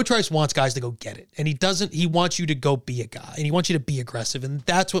 like, Coach Rice wants guys to go get it. And he wants you to go be a guy. And he wants you to be aggressive. And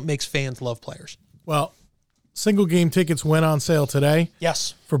that's what makes fans love players. Well, single game tickets went on sale today.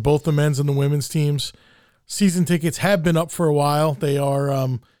 Yes. For both the men's and the women's teams. Season tickets have been up for a while. They are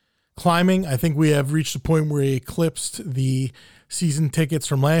climbing. I think we have reached a point where we eclipsed the season tickets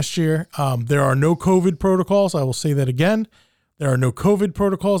from last year. There are no COVID protocols. I will say that again. There are no COVID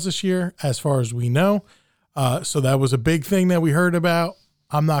protocols this year, as far as we know. So that was a big thing that we heard about.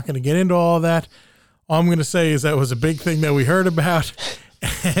 I'm not going to get into all of that. All I'm going to say is that was a big thing that we heard about.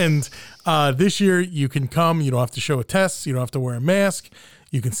 And this year you can come. You don't have to show a test. You don't have to wear a mask.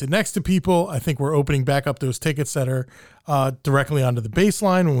 You can sit next to people. I think we're opening back up those tickets that are directly onto the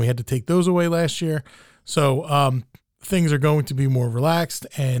baseline when we had to take those away last year. So things are going to be more relaxed,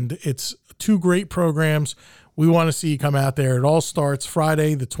 and it's 2 great programs. We want to see you come out there. It all starts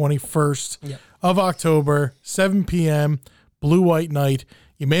Friday, the 21st of October, 7 p.m., blue-white night.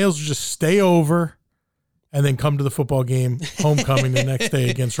 You may as well just stay over and then come to the football game, homecoming the next day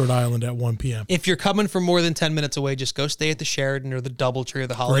against Rhode Island at 1 p.m. If you're coming from more than 10 minutes away, just go stay at the Sheraton or the Doubletree or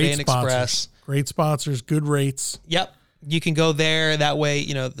the Holiday Inn Express. Great sponsors, good rates. Yep. You can go there. That way,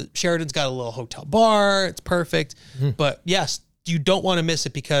 the Sheraton's got a little hotel bar. It's perfect. Mm-hmm. But yes, you don't want to miss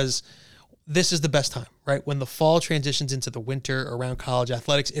it because this is the best time, right? When the fall transitions into the winter around college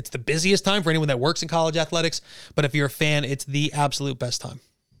athletics, it's the busiest time for anyone that works in college athletics. But if you're a fan, it's the absolute best time.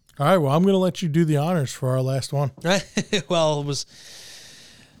 All right. Well, I'm going to let you do the honors for our last one. Well,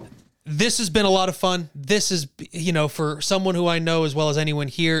 this has been a lot of fun. This is, for someone who I know as well as anyone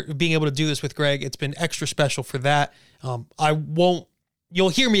here, being able to do this with Greg, it's been extra special for that. You'll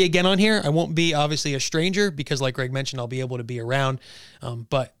hear me again on here. I won't be obviously a stranger because, like Greg mentioned, I'll be able to be around.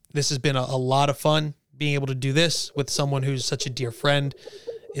 But this has been a lot of fun. Being able to do this with someone who's such a dear friend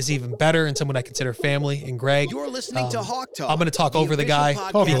is even better, and someone I consider family. And Greg, you're listening to Hawk Talk. I'm going to talk over the guy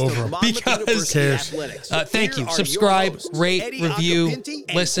because thank you. Subscribe, rate, Eddy review,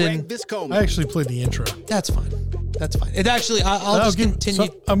 Occhipinti listen. I actually played the intro. That's fine. It actually, I'll just continue.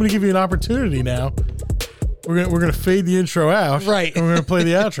 So I'm going to give you an opportunity now. We're gonna fade the intro out, right? And we're gonna play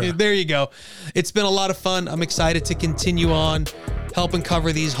the outro. There you go. It's been a lot of fun. I'm excited to continue on helping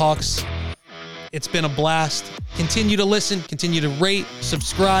cover these Hawks. It's been a blast. Continue to listen, continue to rate,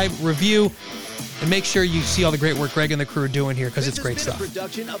 subscribe, review, and make sure you see all the great work Greg and the crew are doing here because it's great stuff. This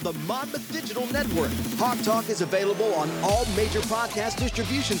has been a production of the Monmouth Digital Network. Hawk Talk is available on all major podcast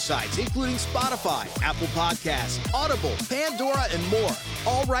distribution sites, including Spotify, Apple Podcasts, Audible, Pandora, and more.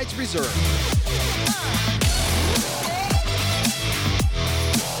 All rights reserved.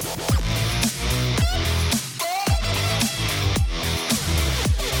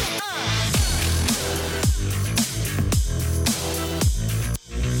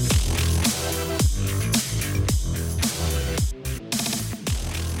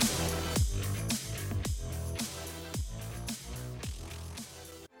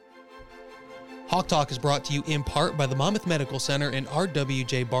 Hawk Talk is brought to you in part by the Monmouth Medical Center and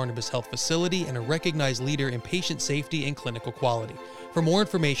RWJ Barnabas Health Facility and a recognized leader in patient safety and clinical quality. For more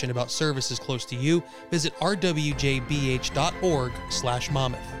information about services close to you, visit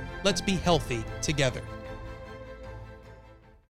rwjbh.org/Monmouth. Let's be healthy together.